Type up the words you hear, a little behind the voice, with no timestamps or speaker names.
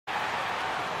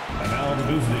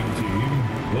the visiting team,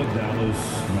 the Dallas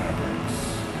Mavericks.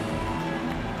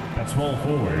 At small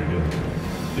forward,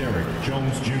 Derek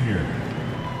Jones Jr.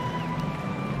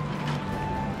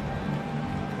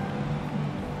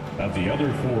 At the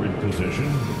other forward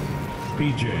position,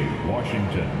 P.J.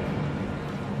 Washington.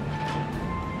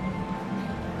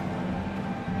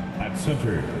 At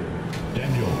center,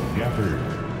 Daniel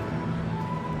Gafford.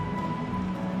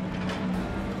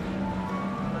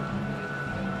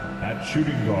 At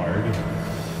shooting guard,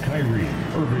 Kyrie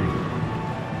Irving.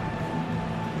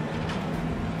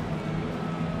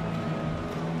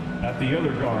 At the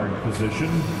other guard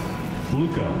position,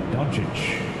 Luka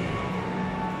Doncic.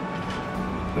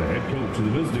 The head coach of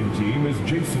the visiting team is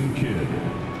Jason Kidd.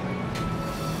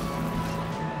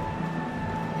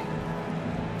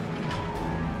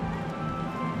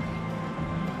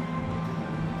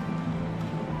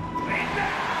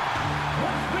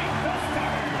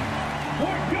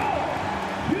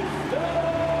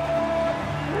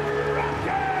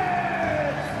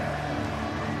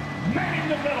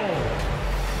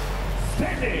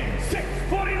 Standing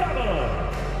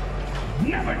 6'11",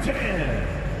 number 10,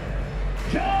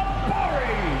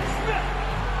 Jabari Smith.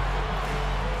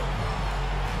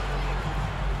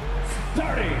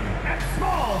 Starting at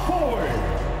small forward,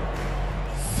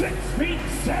 6 feet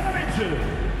 7 inches,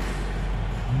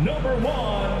 number 1,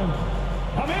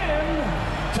 Amin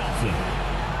Thompson.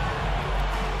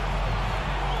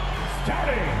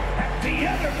 Starting at the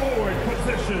other forward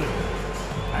position,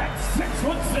 at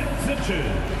 6'6"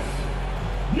 inches,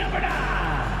 number 9,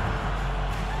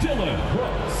 Dylan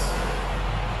Brooks.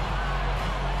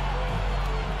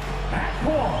 At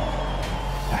point,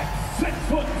 at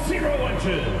 6'0"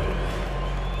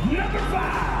 number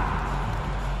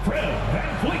 5, Fred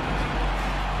VanVleet.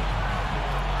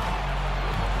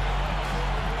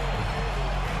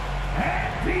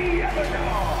 At the other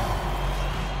guard,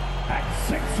 at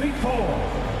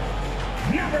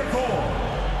 6'4", number 4,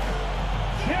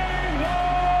 Jalen.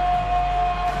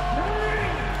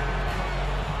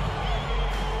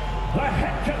 The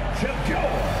head coach of your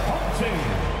home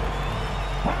team.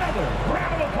 Another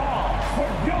round of applause for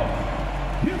your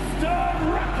Houston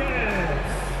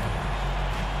Rockets.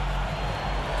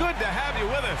 Good to have you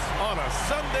with us on a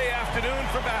Sunday afternoon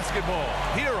for basketball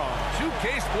here on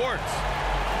 2K Sports.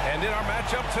 And in our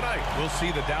matchup tonight, we'll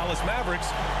see the Dallas Mavericks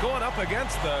going up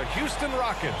against the Houston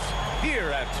Rockets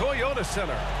here at Toyota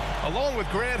Center. Along with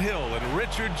Grant Hill and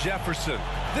Richard Jefferson,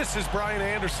 this is Brian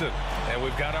Anderson, and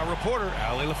we've got our reporter,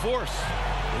 Allie LaForce.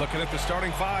 Looking at the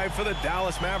starting 5 for the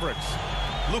Dallas Mavericks.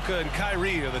 Luka and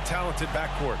Kyrie are the talented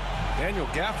backcourt. Daniel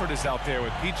Gafford is out there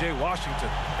with P.J. Washington,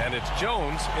 and it's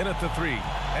Jones in at the 3.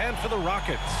 And for the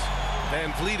Rockets,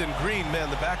 VanVleet and Green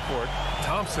man the backcourt.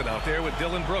 Thompson out there with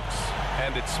Dylan Brooks,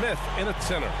 and it's Smith in at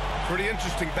center. Pretty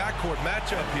interesting backcourt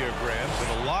matchup here, Grant, with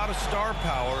a lot of star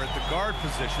power at the guard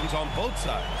positions on both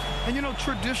sides. And you know,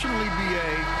 traditionally,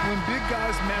 BA, when big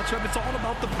guys match up, it's all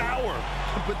about the power.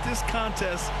 But this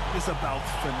contest is about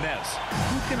finesse.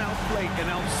 Who can outplay and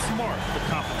outsmart the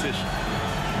competition?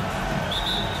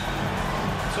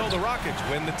 So the Rockets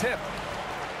win the tip.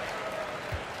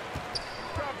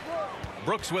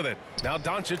 Brooks with it. Now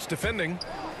Doncic defending.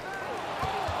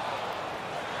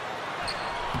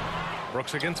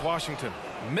 Brooks against Washington.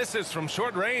 Misses from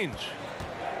short range.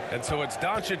 And so it's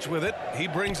Doncic with it. He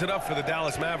brings it up for the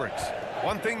Dallas Mavericks.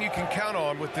 One thing you can count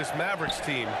on with this Mavericks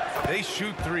team, they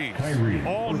shoot threes.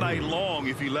 All night long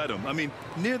if you let them. I mean,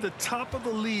 near the top of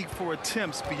the league for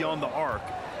attempts beyond the arc.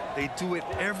 They do it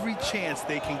every chance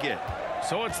they can get.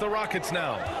 So it's the Rockets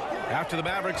now, after the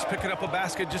Mavericks picking up a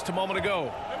basket just a moment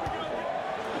ago.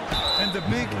 And the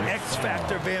big X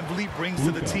factor VanVleet brings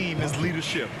to the team is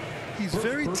leadership. He's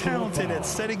very talented at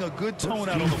setting a good tone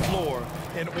out on the floor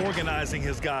and organizing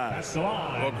his guys.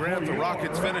 Well, Grant, the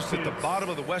Rockets finished at the bottom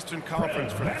of the Western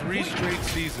Conference for 3 straight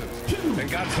seasons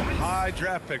and got some high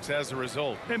draft picks as a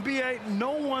result. And BA,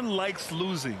 no one likes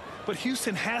losing, but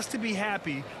Houston has to be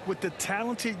happy with the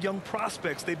talented young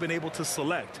prospects they've been able to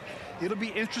select. It'll be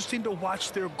interesting to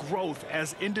watch their growth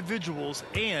as individuals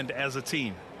and as a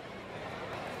team.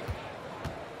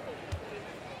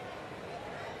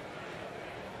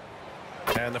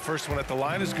 And the first one at the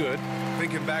line is good.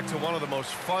 Thinking back to one of the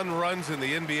most fun runs in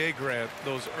the NBA, Grant,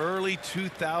 those early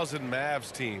 2000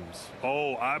 Mavs teams.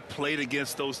 Oh, I played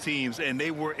against those teams, and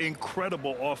they were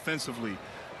incredible offensively.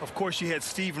 Of course, you had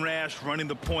Steve Nash running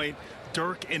the point,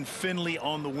 Dirk and Finley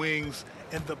on the wings,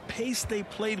 and the pace they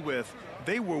played with,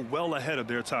 they were well ahead of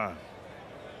their time.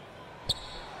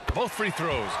 Both free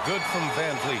throws, good from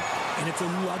VanVleet. And it's a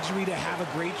luxury to have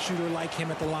a great shooter like him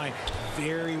at the line.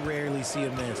 Very rarely see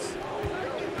him miss.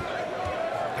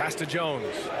 Pass to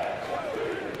Jones.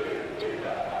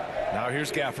 Now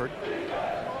here's Gafford.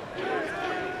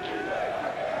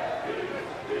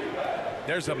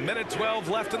 There's a minute 12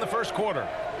 left in the first quarter.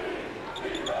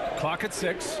 Clock at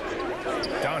 6.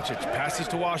 Doncic passes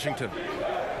to Washington.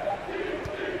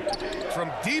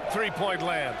 From deep three-point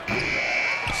land.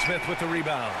 Smith with the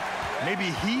rebound. Maybe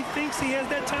he thinks he has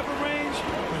that type of range,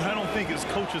 but I don't think his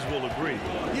coaches will agree.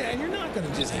 Yeah, and you're not going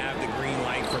to just have the green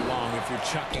light for long if you're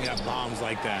chucking up bombs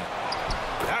like that.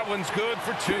 That one's good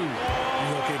for 2.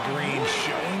 Look at Green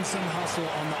showing some hustle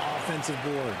on the offensive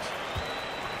boards.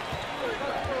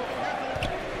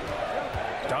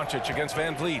 Doncic against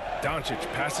Van Vliet. Doncic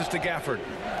passes to Gafford.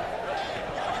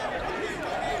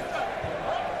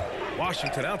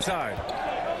 Washington outside.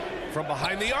 From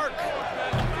behind the arc.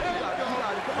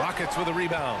 Rockets with a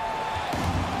rebound.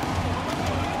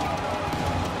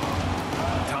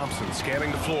 Thompson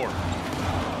scanning the floor.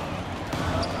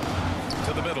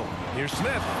 To the middle. Here's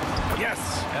Smith.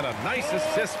 Yes, and a nice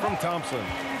assist from Thompson.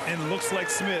 And looks like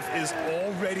Smith is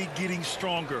already getting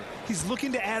stronger. He's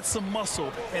looking to add some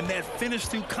muscle, and that finish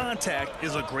through contact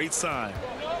is a great sign.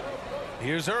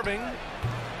 Here's Irving.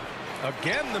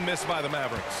 Again, the miss by the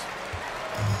Mavericks.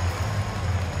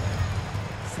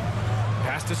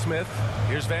 Pass to Smith.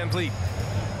 Here's Van Vliet.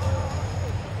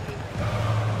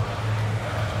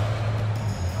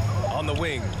 On the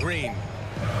wing, Green.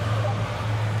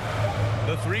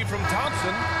 The 3 from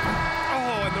Thompson.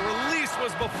 Oh, and the release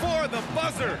was before the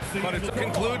buzzer. But it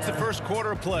concludes the first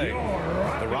quarter of play.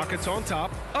 The Rockets on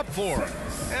top, up 4.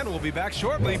 And we'll be back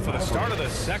shortly for the start of the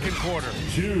second quarter.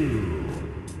 2.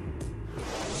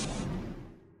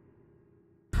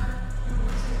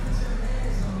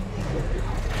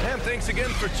 And thanks again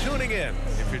for tuning in.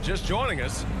 If you're just joining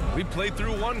us, we played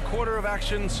through 1 quarter of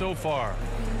action so far.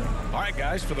 All right,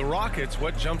 guys, for the Rockets,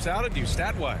 what jumps out at you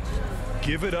stat-wise?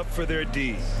 Give it up for their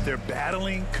D. They're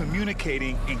battling,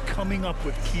 communicating, and coming up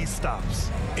with key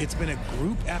stops. It's been a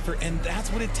group effort, and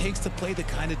that's what it takes to play the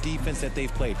kind of defense that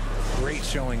they've played. Great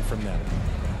showing from them.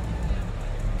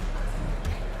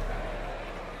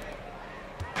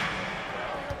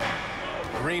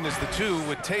 Green is the 2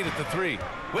 with Tate at the 3.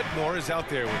 Whitmore is out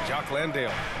there with Jock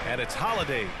Landale. And it's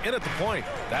Holiday in at the point.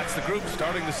 That's the group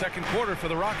starting the second quarter for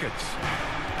the Rockets.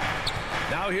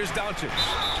 Now here's Doncic.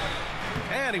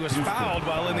 And he was fouled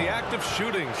while in the act of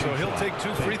shooting, so he'll take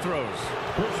 2 free throws.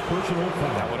 First personal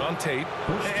foul. That one on Tate.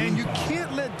 And you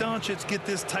can't let Doncic get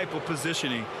this type of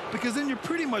positioning, because then you're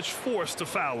pretty much forced to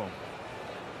foul him.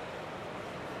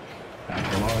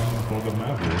 At the line for the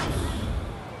Mavericks,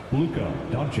 Luka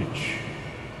Doncic.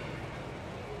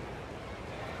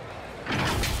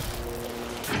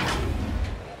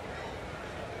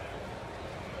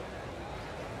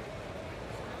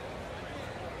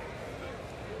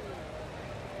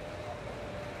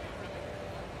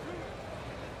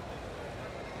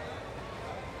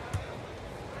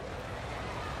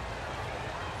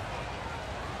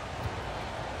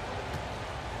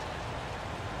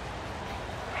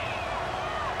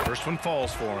 First one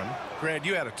falls for him. Grant,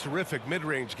 you had a terrific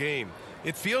mid-range game.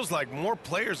 It feels like more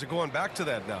players are going back to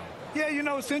that now. Yeah, you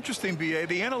know, it's interesting, B.A.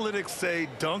 The analytics say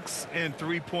dunks and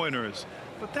three-pointers,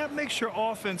 but that makes your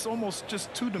offense almost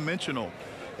just two-dimensional.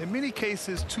 In many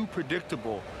cases, too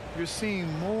predictable. You're seeing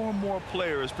more and more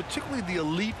players, particularly the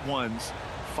elite ones,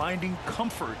 finding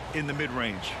comfort in the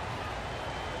mid-range.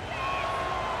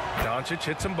 Doncic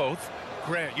hits them both.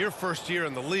 Grant, your first year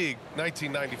in the league,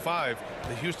 1995,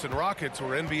 the Houston Rockets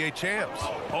were NBA champs.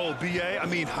 Oh, B.A., I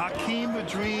mean, Hakeem the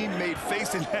Dream made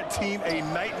facing that team a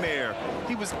nightmare.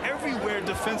 He was everywhere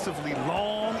defensively,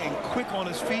 long and quick on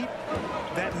his feet.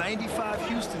 That 95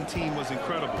 Houston team was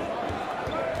incredible.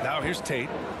 Now here's Tate.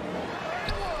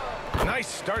 Nice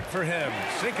start for him,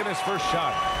 sinking his first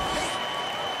shot.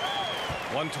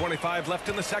 1:25 left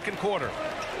in the second quarter.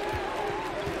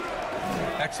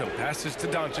 Exum passes to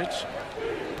Doncic.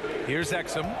 Here's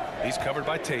Exum. He's covered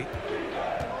by Tate.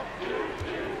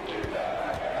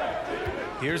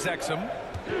 Here's Exum.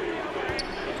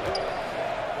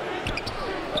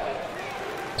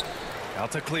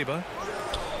 Out to Kleba.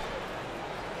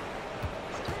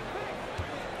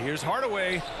 Here's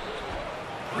Hardaway.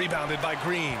 Rebounded by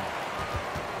Green.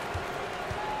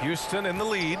 Houston in the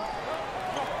lead.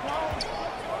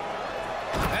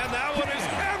 And that one is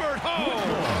hammered home.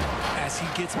 As he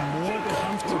gets more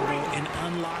comfortable in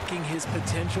unlocking his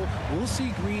potential, we'll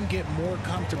see Green get more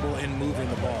comfortable in moving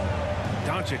the ball.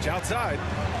 Doncic outside.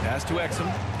 Pass to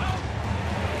Exum.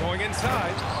 Going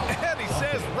inside. And he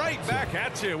says right back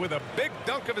at you with a big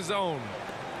dunk of his own.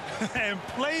 And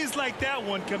plays like that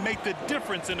one can make the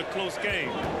difference in a close game.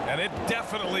 And it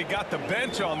definitely got the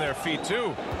bench on their feet,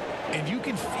 too. And you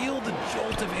can feel the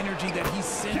jolt of energy that he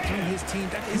sent through his team.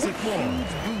 That is a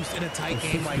huge boost in a tight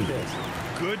game like this.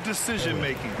 Good decision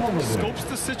making. Scopes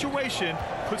the situation,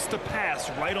 puts the pass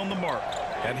right on the mark.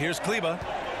 And here's Kleba.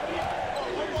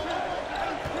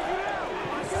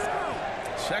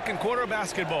 Second quarter of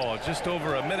basketball. Just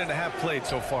over a minute and a half played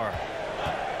so far.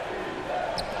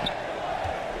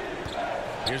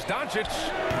 Here's Doncic.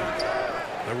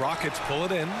 The Rockets pull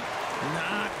it in.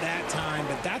 Not that time,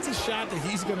 but that's a shot that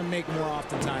he's going to make more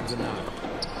oftentimes than not.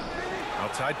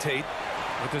 Outside Tate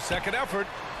with the second effort.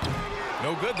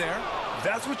 No good there.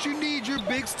 That's what you need your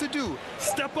bigs to do.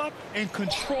 Step up and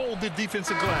control the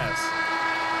defensive glass.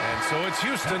 And so it's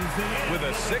Houston with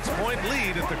a 6-point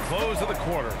lead at the close of the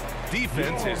quarter.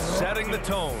 Defense is setting the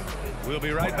tone. We'll be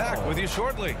right back with you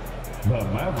shortly. The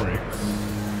Mavericks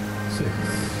 6.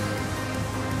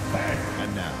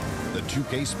 And now, the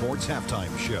 2K Sports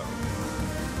Halftime Show.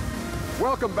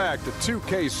 Welcome back to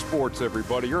 2K Sports,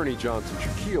 everybody. Ernie Johnson,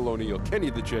 Shaquille O'Neal, Kenny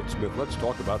the Jet Smith. Let's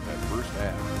talk about that first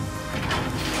half.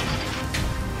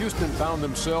 Houston found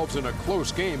themselves in a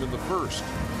close game in the first.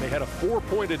 They had a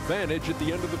 4-point advantage at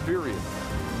the end of the period.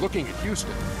 Looking at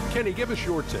Houston, Kenny, give us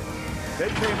your take. They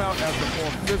came out as the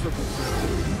more physical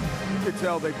team. You could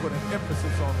tell they put an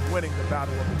emphasis on winning the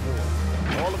battle of the boards.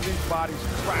 All of these bodies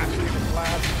crashing in the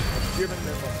glass and giving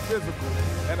them a physical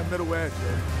and a middle edge.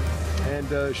 And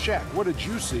Shaq, what did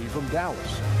you see from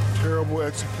Dallas? Terrible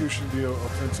execution deal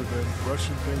offensive end,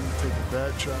 rushing things, taking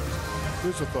bad shots.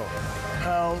 Here's a thought.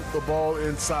 Pound the ball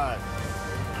inside.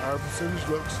 Higher percentage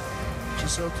looks. Get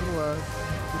yourself to the line.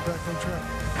 Get back on track.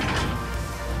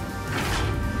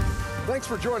 Thanks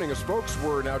for joining us, folks.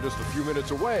 We're now just a few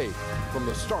minutes away from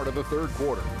the start of the third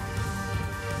quarter.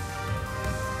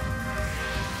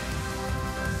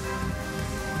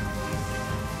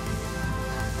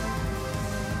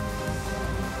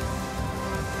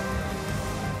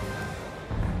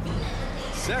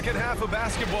 Second half of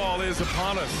basketball is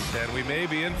upon us, and we may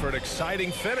be in for an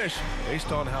exciting finish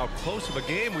based on how close of a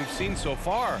game we've seen so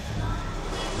far.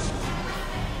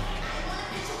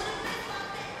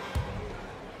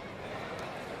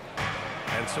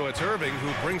 And so it's Irving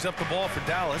who brings up the ball for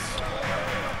Dallas.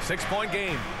 6-point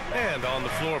game. And on the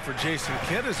floor for Jason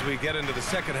Kidd as we get into the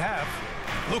second half.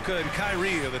 Luka and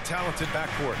Kyrie are the talented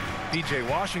backcourt. PJ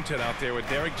Washington out there with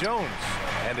Derek Jones.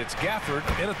 And it's Gafford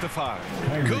in at the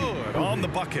 5. Good on the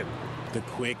bucket. The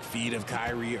quick feed of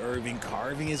Kyrie Irving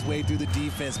carving his way through the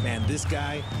defense, man. This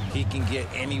guy, he can get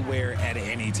anywhere at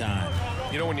any time.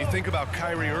 You know, when you think about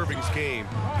Kyrie Irving's game,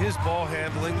 his ball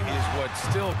handling is what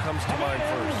still comes to mind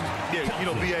first. Yeah, you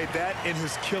know, B.A., that and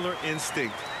his killer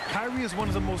instinct. Kyrie is one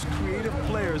of the most creative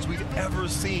players we've ever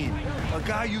seen. A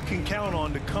guy you can count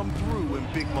on to come through in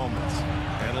big moments.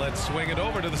 And let's swing it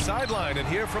over to the sideline and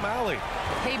hear from Allie.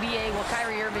 Hey, B.A., well,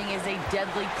 Kyrie Irving is a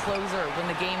deadly closer when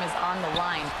the game is on the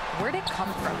line. Where'd it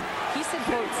come from? He said,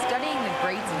 quote, studying the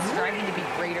greats and striving to be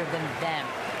greater than them.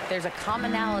 There's a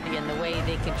commonality in the way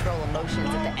they control emotions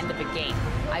at the end of a game.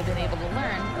 I've been able to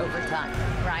learn over time.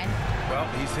 Ryan? Well,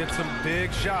 he's hit some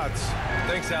big shots.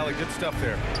 Thanks, Allie. Good stuff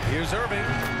there. Here's Irving.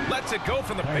 Lets it go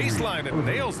from the baseline and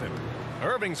nails it.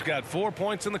 Irving's got 4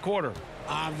 points in the quarter.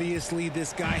 Obviously,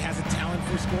 this guy has a talent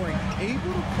for scoring,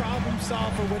 able to problem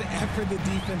solve for whatever the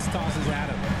defense tosses at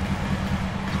him.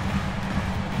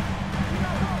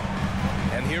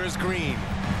 And here is Green.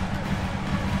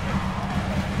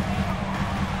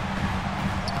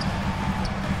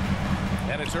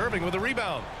 And it's Irving with a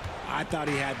rebound. I thought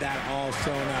he had that all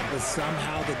sewn up, but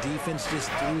somehow the defense just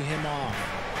threw him off.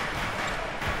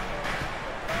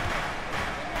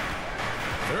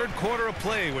 Third quarter of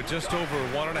play with just over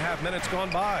 1.5 minutes gone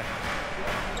by.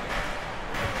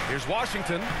 Here's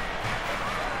Washington.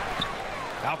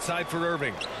 Outside for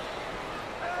Irving.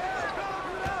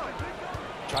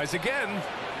 Tries again.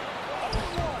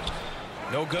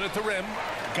 No good at the rim.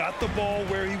 Got the ball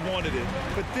where he wanted it,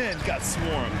 but then got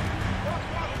swarmed.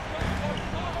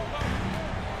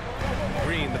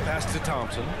 Green, the pass to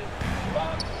Thompson.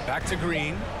 Back to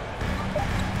Green.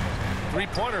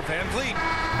 Three-pointer, Van Vliet.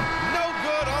 No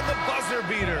good on the buzzer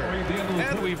beater.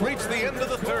 And we've reached the end of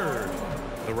the third.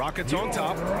 The Rockets on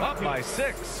top, up by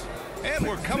 6. And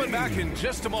we're coming back in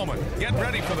just a moment. Get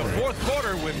ready for the fourth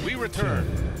quarter when we return.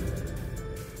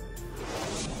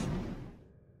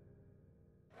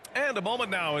 And a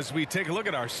moment now as we take a look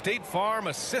at our State Farm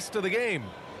assist of the game.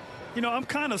 You know, I'm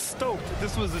kind of stoked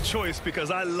this was a choice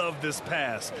because I love this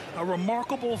pass. A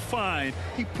remarkable find.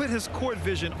 He put his court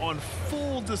vision on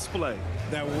full display.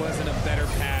 That wasn't a better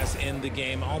pass in the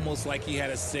game, almost like he had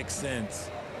a sixth sense.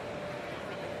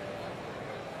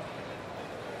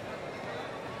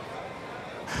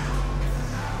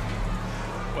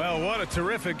 Well, Well, what a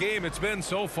terrific game it's been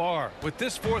so far. With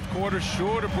this fourth quarter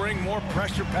sure to bring more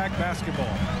pressure-packed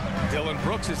basketball. Dylan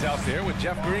Brooks is out there with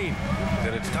Jeff Green.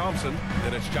 Then it's Thompson.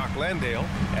 Then it's Jock Landale.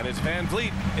 And it's Van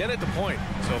Vliet in at the point.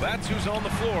 So that's who's on the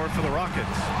floor for the Rockets.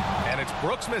 And it's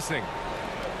Brooks missing.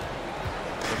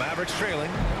 The Mavericks trailing.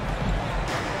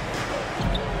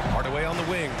 Hardaway on the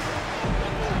wing.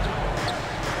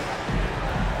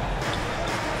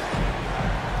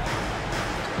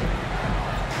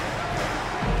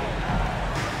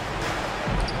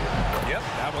 Yep,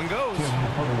 that one goes.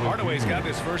 Hardaway's got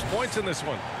his first points in this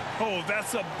one. Oh,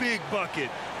 that's a big bucket.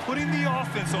 Putting the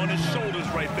offense on his shoulders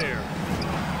right there.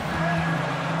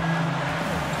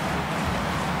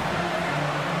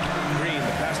 Green,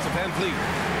 the pass to Van Vliet.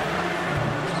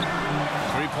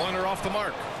 Three-pointer off the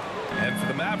mark. And for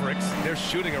the Mavericks, they're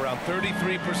shooting around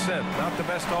 33%. Not the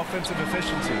best offensive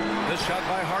efficiency. This shot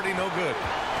by Hardy, no good.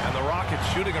 And the Rockets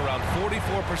shooting around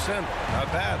 44%.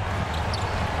 Not bad.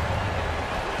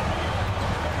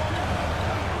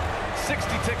 60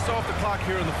 ticks off the clock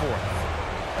here in the fourth.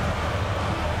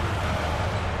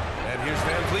 And here's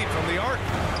Van Vliet from the arc.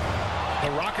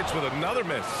 The Rockets with another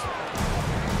miss.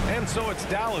 And so it's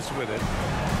Dallas with it.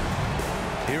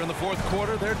 Here in the fourth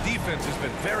quarter, their defense has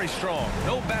been very strong.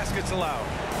 No baskets allowed.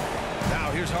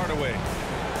 Now here's Hardaway.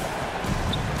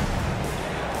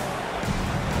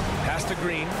 Pass to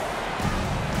Green.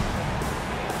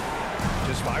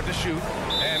 Just 5 to shoot.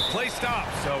 And play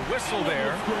stops. A whistle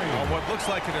there on what looks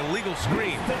like an illegal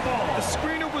screen. The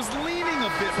screener was leaning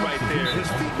a bit right there. His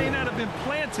feet may not have been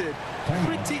planted.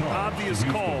 Pretty obvious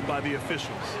call by the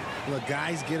officials. Look,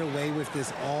 guys get away with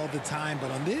this all the time,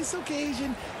 but on this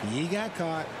occasion, he got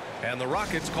caught. And the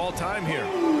Rockets call time here.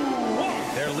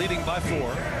 They're leading by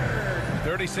 4.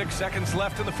 36 seconds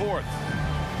left in the fourth.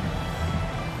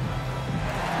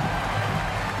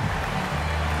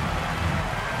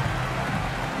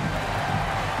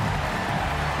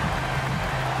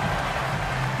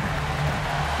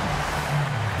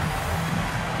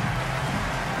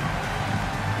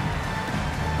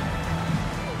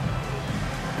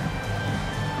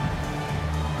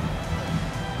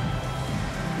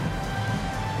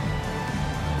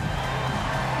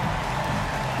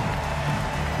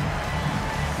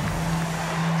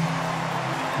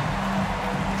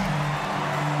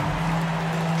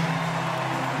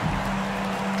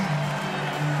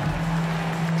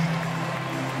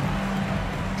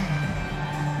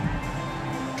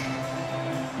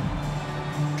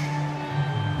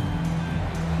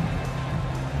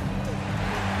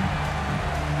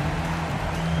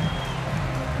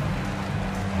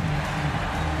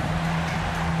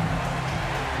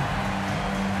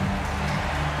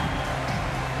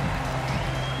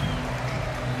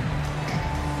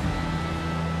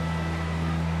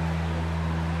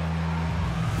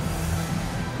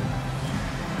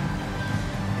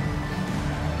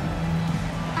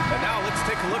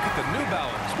 Take a look at the New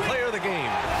Balance player of the game,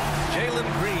 Jalen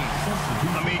Green.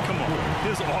 I mean, come on.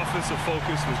 His offensive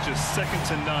focus was just second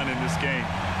to none in this game.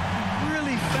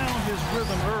 Really found his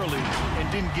rhythm early and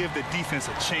didn't give the defense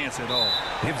a chance at all.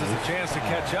 Gives us a chance to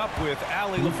catch up with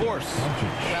Allie LaForce.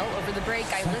 Well, over the break,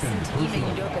 I listened to Ime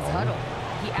Udoka's huddle.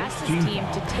 He asked his team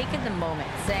to take in the moment,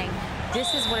 saying,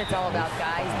 this is what it's all about,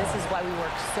 guys. This is why we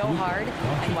work so hard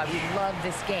and why we love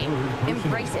this game.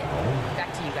 Embrace it.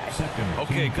 Back to you guys.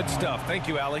 Okay, good stuff. Thank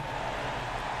you, Allie.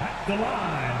 At the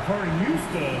line for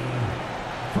Houston,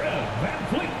 Fred Van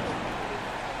Vliet.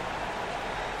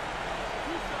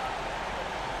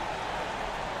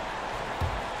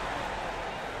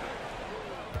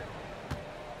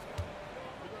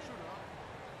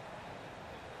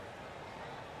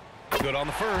 Good on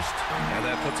the first, and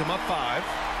that puts him up 5.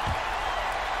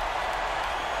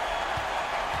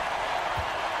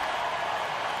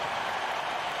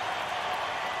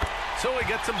 So he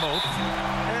gets them both,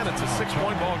 and it's a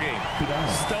 6-point ball game.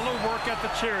 Stellar work at the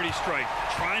charity stripe,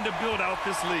 trying to build out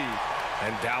this lead.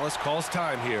 And Dallas calls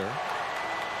time here.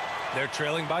 They're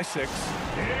trailing by 6.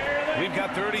 We've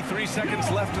got 33 seconds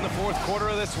left in the fourth quarter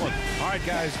of this one. All right,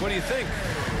 guys, what do you think?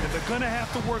 They're going to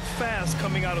have to work fast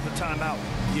coming out of the timeout.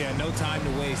 Yeah, no time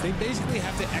to waste. They basically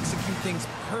have to execute things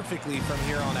perfectly from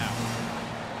here on out.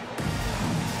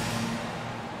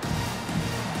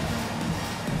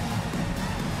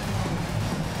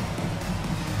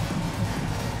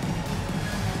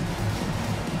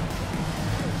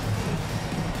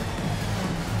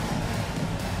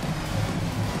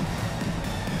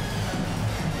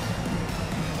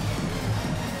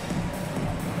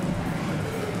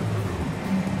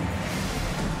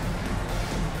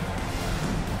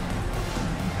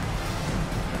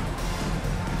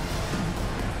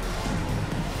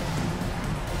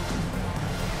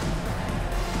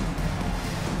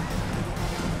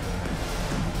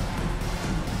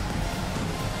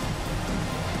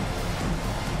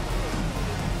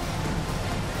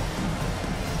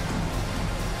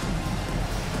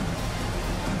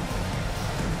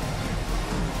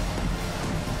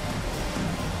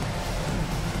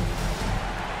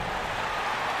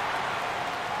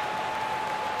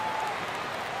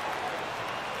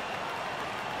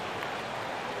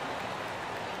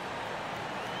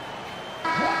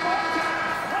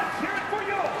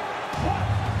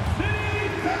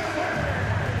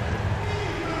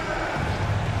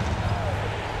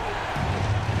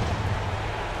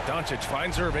 Doncic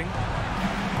finds Irving.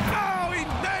 Oh, he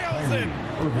nails it!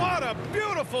 What a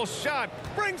beautiful shot!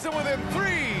 Brings him within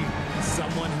 3.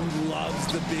 Someone who loves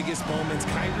the biggest moments.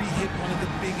 Kyrie hit one of the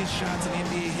biggest shots in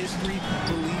NBA history.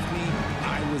 Believe me,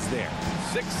 I was there.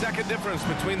 6-second difference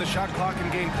between the shot clock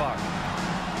and game clock.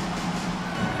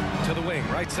 To the wing,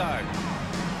 right side.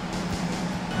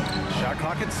 Shot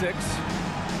clock at 6.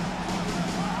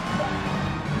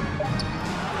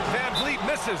 Van Vliet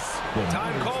misses.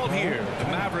 Time called here. The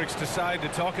Mavericks decide to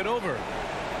talk it over.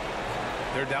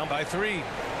 They're down by 3.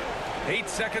 8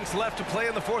 seconds left to play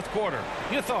in the fourth quarter.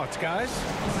 Your thoughts, guys?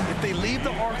 If they leave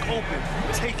the arc open,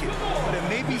 take it. But it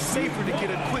may be safer to get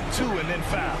a quick 2 and then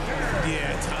foul.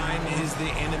 Yeah, time is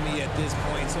the enemy at this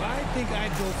point. So I think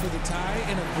I'd go for the tie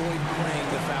and avoid playing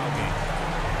the foul game.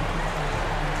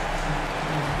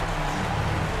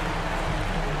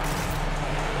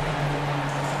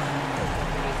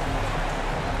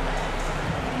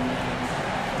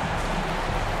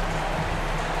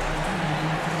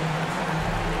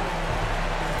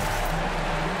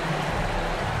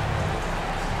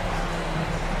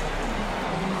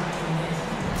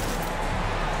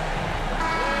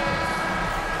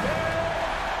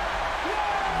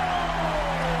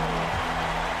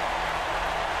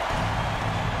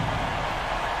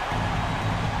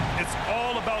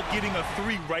 Getting a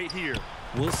 3 right here.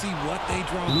 We'll see what they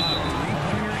draw up.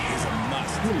 Three-pointer is a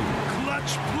must.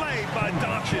 Clutch play by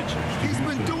Doncic. He's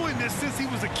been doing this since he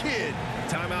was a kid.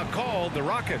 Timeout called, the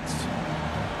Rockets.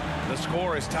 The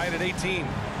score is tied at 18.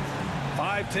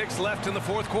 5 ticks left in the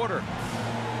fourth quarter.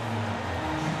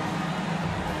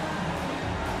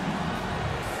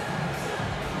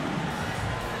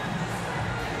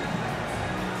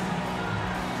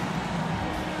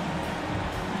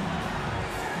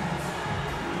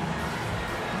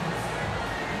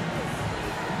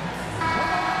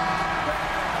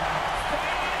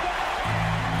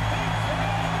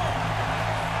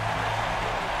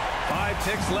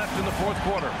 Ticks left in the fourth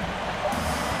quarter.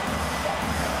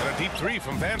 And a deep 3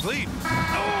 from Van Vliet.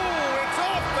 Oh, it's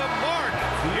off the mark.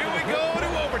 Here we go to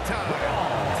overtime.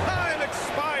 Time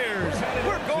expires.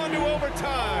 We're going to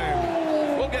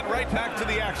overtime. We'll get right back to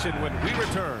the action when we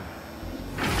return.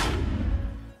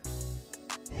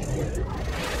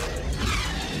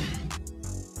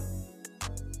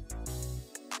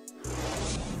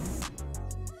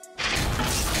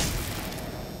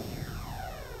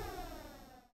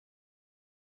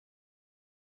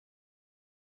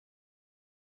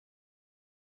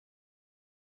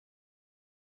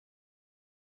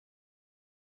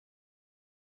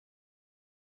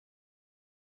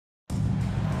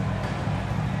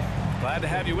 Glad to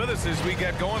have you with us as we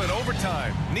get going in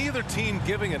overtime. Neither team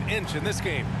giving an inch in this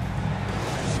game.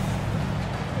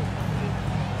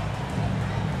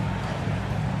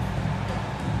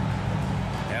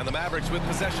 And the Mavericks with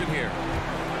possession here.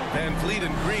 Van Vliet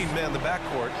and Green man the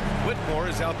backcourt. Whitmore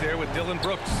is out there with Dillon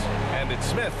Brooks. And it's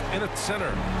Smith in at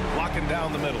center, locking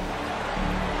down the middle.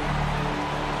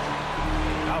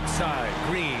 Outside,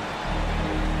 Green.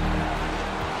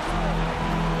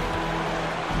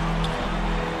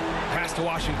 Pass to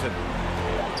Washington.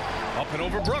 Up and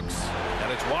over Brooks.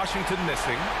 And it's Washington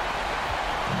missing.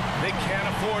 They can't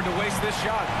afford to waste this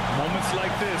shot. Moments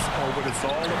like this are what it's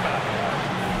all about.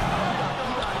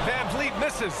 Van Vliet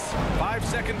misses.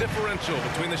 5-second differential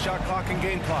between the shot clock and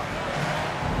game clock.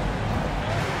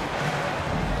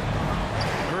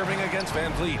 Irving against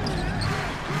Van Vliet.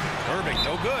 Irving,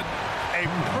 no good. A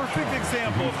perfect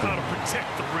example of how to protect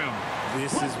the rim.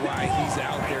 This is why he's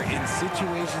out there. In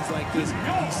situations like this,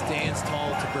 he stands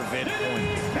tall to prevent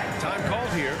points. Time called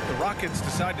here. The Rockets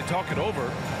decide to talk it over.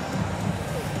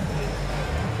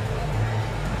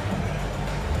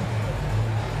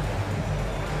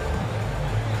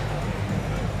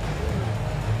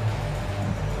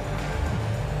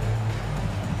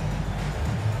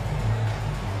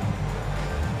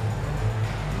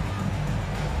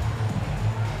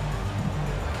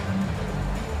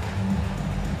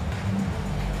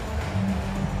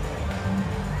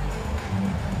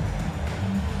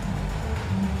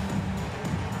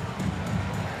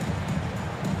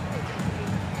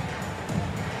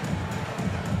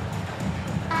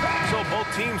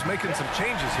 Both teams making some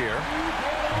changes here.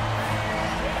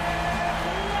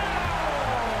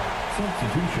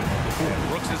 Substitution. And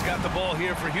Brooks has got the ball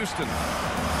here for Houston.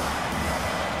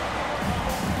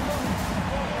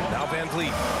 Now Van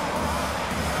Vliet.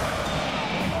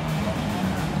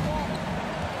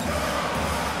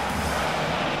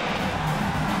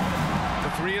 The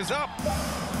 3 is up.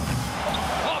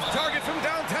 Off target from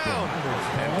downtown.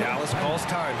 And Dallas calls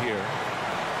time here.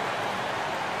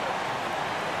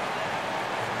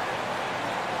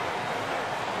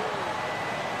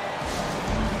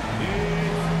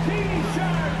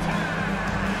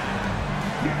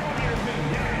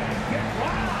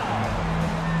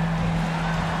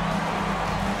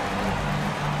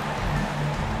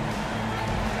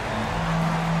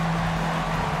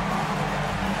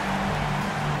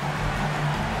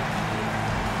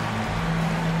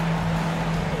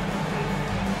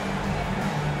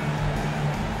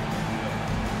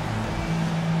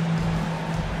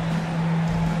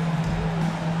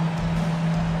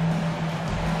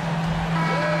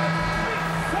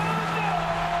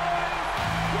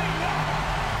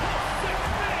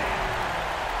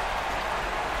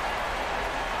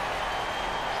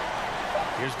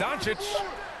 Here's Doncic.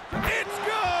 It's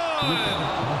good!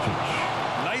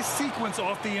 Nice sequence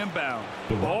off the inbound.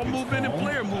 Ball movement and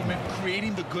player movement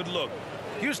creating the good look.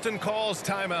 Houston calls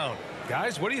timeout.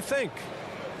 Guys, what do you think?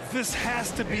 This has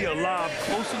to be a lob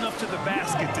close enough to the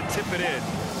basket to tip it in.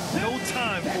 No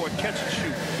time for a catch and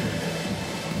shoot.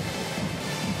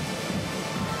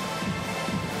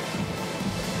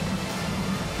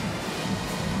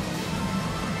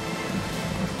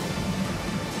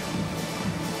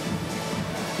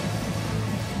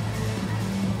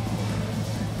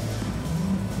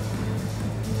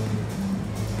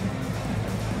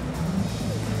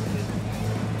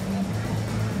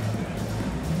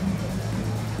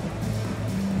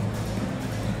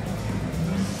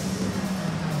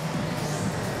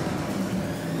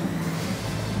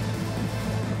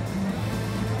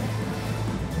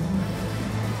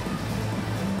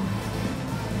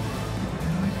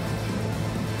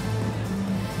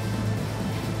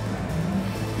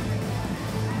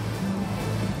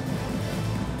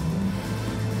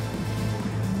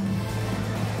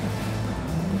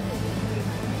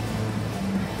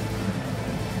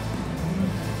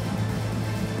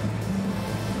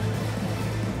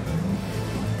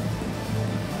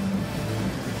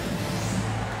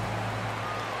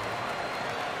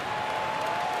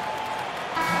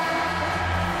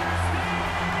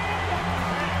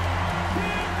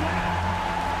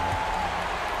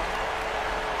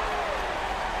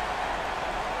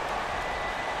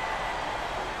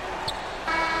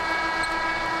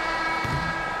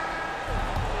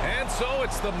 So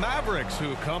it's the Mavericks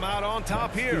who come out on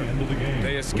top here.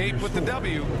 They escape with the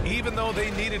W, even though they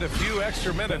needed a few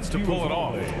extra minutes to pull it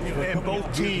off. And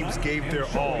both teams gave their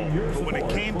all. But when it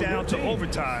came down to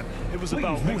overtime, it was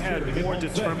about who had more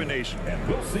determination.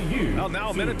 Well, now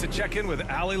a minute to check in with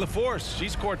Allie LaForce.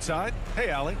 She's courtside.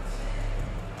 Hey, Allie.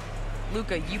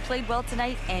 Luka, you played well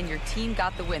tonight, and your team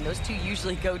got the win. Those two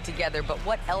usually go together, but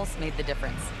what else made the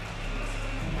difference?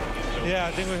 Yeah,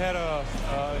 I think we had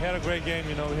a great game.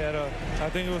 You know, I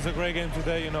think it was a great game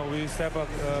today. You know, we step up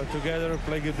together,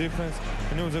 play good defense,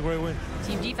 and it was a great win.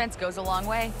 Team defense goes a long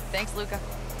way. Thanks, Luka.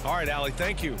 All right, Allie,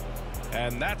 thank you.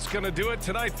 And that's going to do it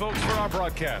tonight, folks, for our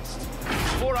broadcast.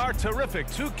 For our terrific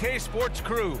 2K Sports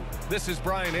crew, this is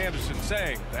Brian Anderson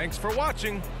saying thanks for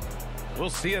watching. We'll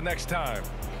see you next time.